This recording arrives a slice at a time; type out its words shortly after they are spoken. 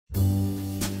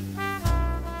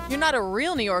You're not a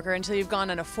real New Yorker until you've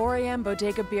gone on a 4 a.m.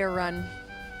 bodega beer run.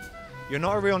 You're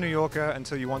not a real New Yorker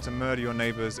until you want to murder your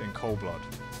neighbors in cold blood.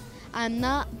 I'm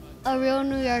not a real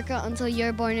New Yorker until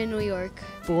you're born in New York.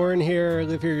 Born here,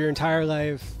 live here your entire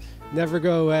life, never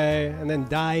go away, and then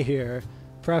die here,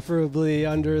 preferably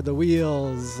under the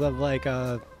wheels of like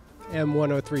a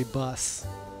M103 bus.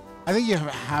 I think you have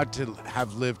had to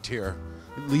have lived here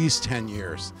at least 10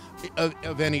 years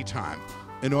of any time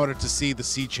in order to see the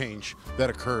sea change that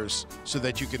occurs so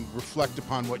that you can reflect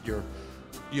upon what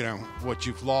what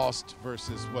you've lost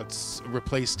versus what's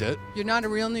replaced it. You're not a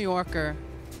real New Yorker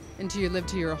until you lived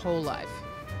here your whole life.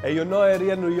 And you're not a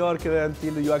real New Yorker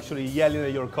until you're actually yelling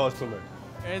at your customer.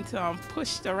 Until I'm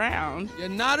pushed around. You're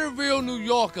not a real New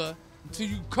Yorker until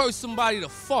you curse somebody the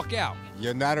fuck out.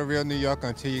 You're not a real New Yorker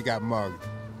until you got mugged.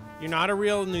 You're not a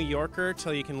real New Yorker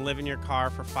till you can live in your car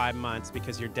for 5 months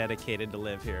because you're dedicated to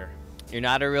live here. You're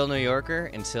not a real New Yorker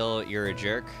until you're a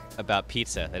jerk about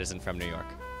pizza that isn't from New York.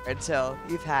 Until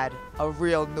you've had a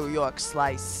real New York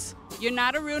slice. You're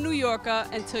not a real New Yorker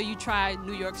until you try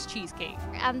New York's cheesecake.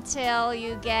 Until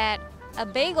you get a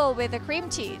bagel with a cream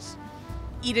cheese.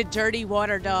 Eat a dirty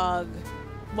water dog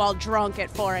while drunk at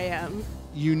 4 a.m.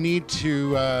 You need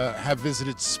to have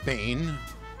visited Spain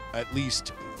at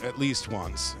least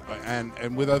once,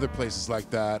 and with other places like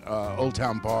that, Old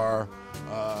Town Bar,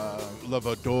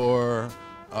 Lavador,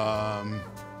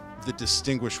 the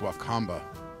distinguished Wakamba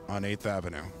on 8th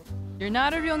Avenue. You're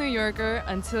not a real New Yorker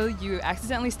until you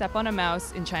accidentally step on a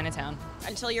mouse in Chinatown.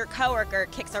 Until your coworker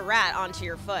kicks a rat onto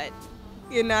your foot.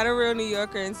 You're not a real New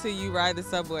Yorker until you ride the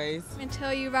subways.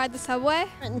 Until you ride the subway?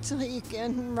 Until you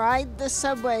can ride the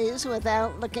subways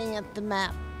without looking at the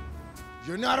map.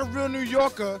 You're not a real New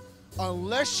Yorker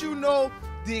unless you know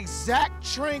the exact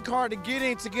train car to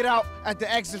get out at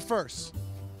the exit first.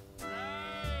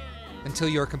 Until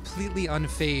you're completely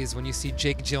unfazed when you see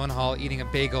Jake Gyllenhaal eating a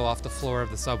bagel off the floor of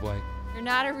the subway. You're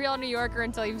not a real New Yorker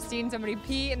until you've seen somebody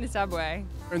pee in the subway.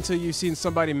 Until you've seen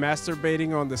somebody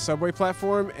masturbating on the subway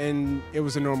platform and it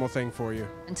was a normal thing for you.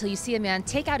 Until you see a man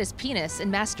take out his penis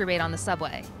and masturbate on the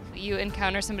subway. You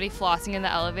encounter somebody flossing in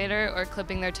the elevator or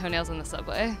clipping their toenails in the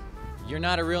subway. You're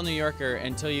not a real New Yorker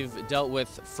until you've dealt with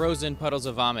frozen puddles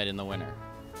of vomit in the winter.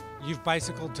 You've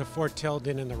bicycled to Fort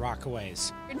Tilden in the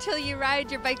Rockaways. Until you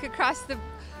ride your bike across the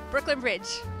Brooklyn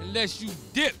Bridge. Unless you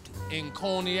dipped in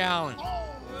Coney Island.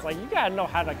 It's like you gotta know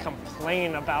how to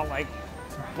complain about like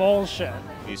bullshit.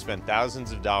 You spend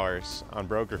thousands of dollars on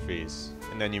broker fees,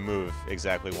 and then you move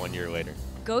exactly 1 year later.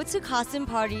 Go to costume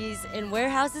parties in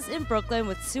warehouses in Brooklyn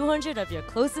with 200 of your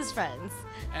closest friends.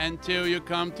 Until you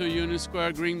come to Union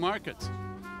Square Green Market.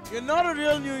 You're not a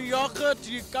real New Yorker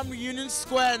till you come to Union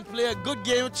Square and play a good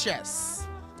game of chess.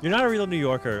 You're not a real New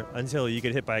Yorker until you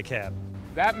get hit by a cab.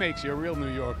 That makes you a real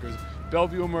New Yorker.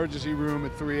 Bellevue Emergency Room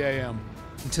at 3 a.m.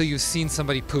 Until you've seen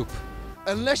somebody poop.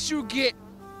 Unless you get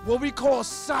what we call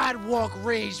sidewalk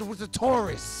rage with the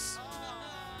tourists.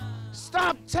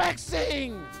 Stop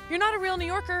texting! You're not a real New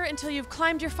Yorker until you've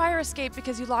climbed your fire escape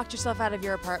because you locked yourself out of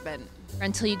your apartment. Or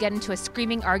until you get into a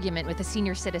screaming argument with a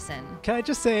senior citizen. Can I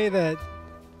just say that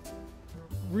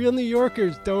real New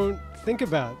Yorkers don't think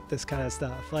about this kind of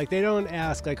stuff. Like, they don't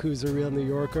ask like who's a real New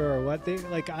Yorker or what.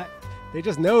 They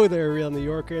just know they're a real New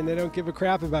Yorker and they don't give a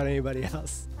crap about anybody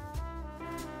else.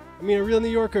 I mean, a real New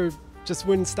Yorker just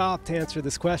wouldn't stop to answer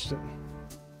this question.